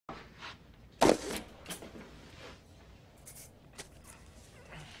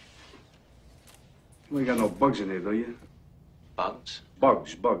You ain't got no bugs in there, do you? Bugs?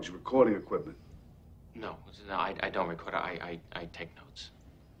 Bugs, recording equipment. No, I don't record. I take notes.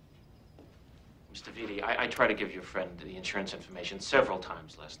 Mr. Vitti, I tried to give your friend the insurance information several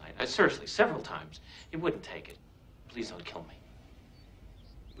times last night. Seriously, several times. He wouldn't take it. Please don't kill me.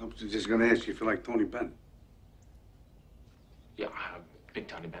 I was just gonna ask you if you like Tony Bennett. Yeah, I'm a big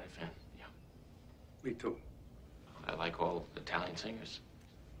Tony Bennett fan, yeah. Me too. I like all Italian singers.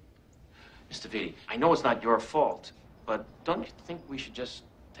 Mr. Vitti, I know it's not your fault, but don't you think we should just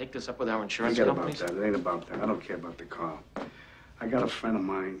take this up with our insurance companies? Forget about that. It ain't about that. I don't care about the car. I got a friend of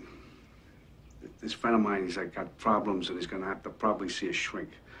mine. This friend of mine, he's like got problems and he's gonna have to probably see a shrink.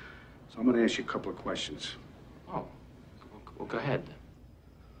 So I'm gonna ask you a couple of questions. Oh, well, go ahead.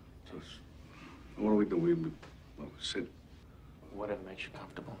 So, what do we do? We sit. Whatever makes you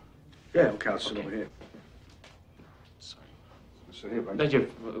comfortable. Yeah, okay, I'll sit over here. Sorry. I'll sit here. No, you're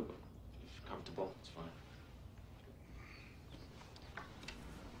comfortable. It's fine.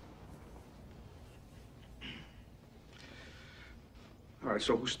 All right,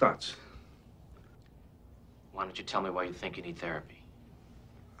 so who starts? Why don't you tell me why you think you need therapy?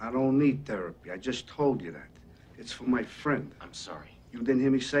 I don't need therapy. I just told you that. It's for my friend. I'm sorry. You didn't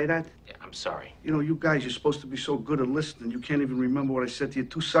hear me say that? Yeah, I'm sorry. You know, you guys, you're supposed to be so good at listening, you can't even remember what I said to you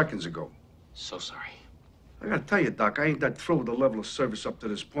 2 seconds ago. So sorry. I gotta tell you, Doc, I ain't that thrilled with the level of service up to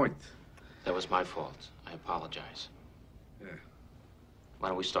this point. That was my fault. I apologize. Yeah. Why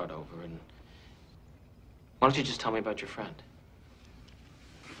don't we start over and... Why don't you just tell me about your friend?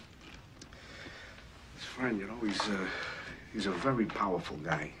 His friend, you know, he's a very powerful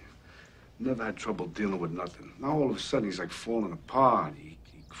guy. Never had trouble dealing with nothing. Now all of a sudden he's like falling apart. He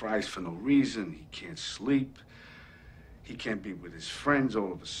cries for no reason. He can't sleep. He can't be with his friends.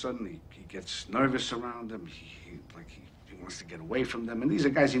 All of a sudden he gets nervous around them. He wants to get away from them. And these are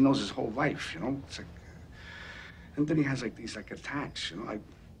guys he knows his whole life, you know. It's like, and then he has like these like attacks, you know.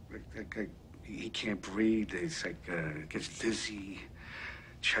 He can't breathe. It's like gets dizzy,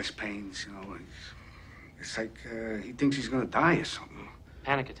 chest pains, you know. It's like he thinks he's gonna die or something.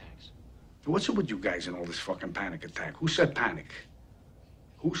 Panic attacks. What's up with you guys and all this fucking panic attack? Who said panic?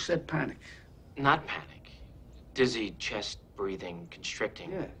 Who said panic? Not panic. Dizzy, chest breathing,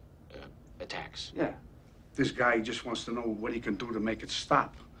 constricting. Yeah. Attacks. Yeah. This guy just wants to know what he can do to make it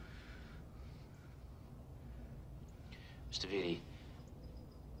stop. Mr. Vitti,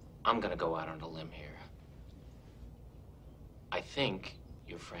 I'm gonna go out on a limb here. I think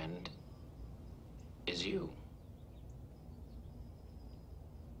your friend is you.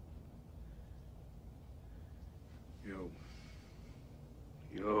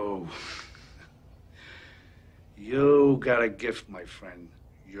 You got a gift, my friend.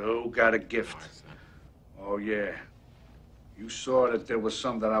 You got a gift. Oh, yeah. You saw that there was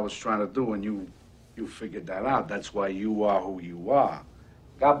something that I was trying to do, and you figured that out. That's why you are who you are.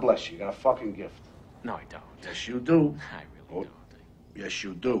 God bless you. You got a fucking gift. No, I don't. Yes, you do. I really don't. Yes,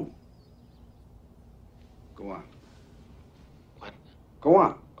 you do. Go on. What? Go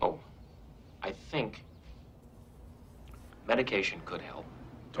on. Oh, I think medication could help.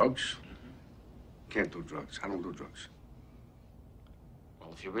 Drugs? Can't do drugs. I don't do drugs.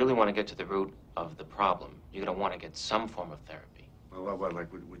 Well, if you really want to get to the root of the problem, you're going to want to get some form of therapy. Well, what, like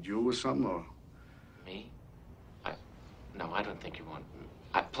with you or something, or? Me? No, I don't think you want...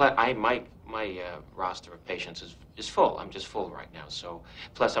 My roster of patients is full. I'm just full right now, so...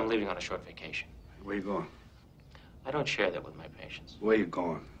 Plus, I'm leaving on a short vacation. Where you going? I don't share that with my patients. Where you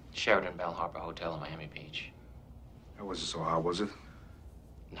going? Sheraton Bell Harbor Hotel in Miami Beach. That wasn't so hard, was it?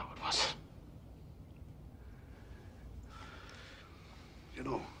 No, it wasn't. You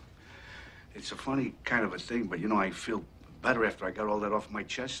know, it's a funny kind of a thing, but, you know, I feel better after I got all that off my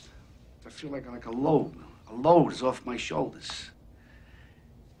chest. I feel like a load. A load is off my shoulders.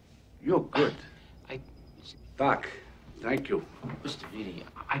 You're good. Doc, thank you. Mr. Vitti,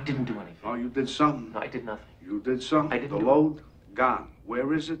 I didn't do anything. Oh, you did something? No, I did nothing. You did something? I didn't The load? Gone.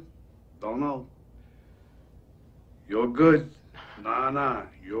 Where is it? Don't know. You're good. Nah.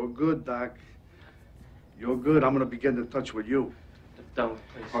 You're good, Doc. You're good. I'm gonna be getting in touch with you. Don't,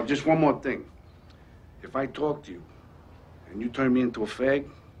 please. Oh, just one more thing. If I talk to you and you turn me into a fag,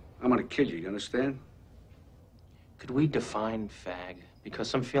 I'm gonna kill you. You understand? Could we define fag? Because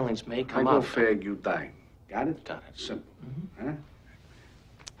some feelings may come I go up. fag, you die. Got it? Got it. Simple. Huh?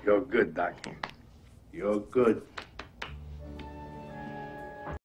 You're good, Doc. You're good.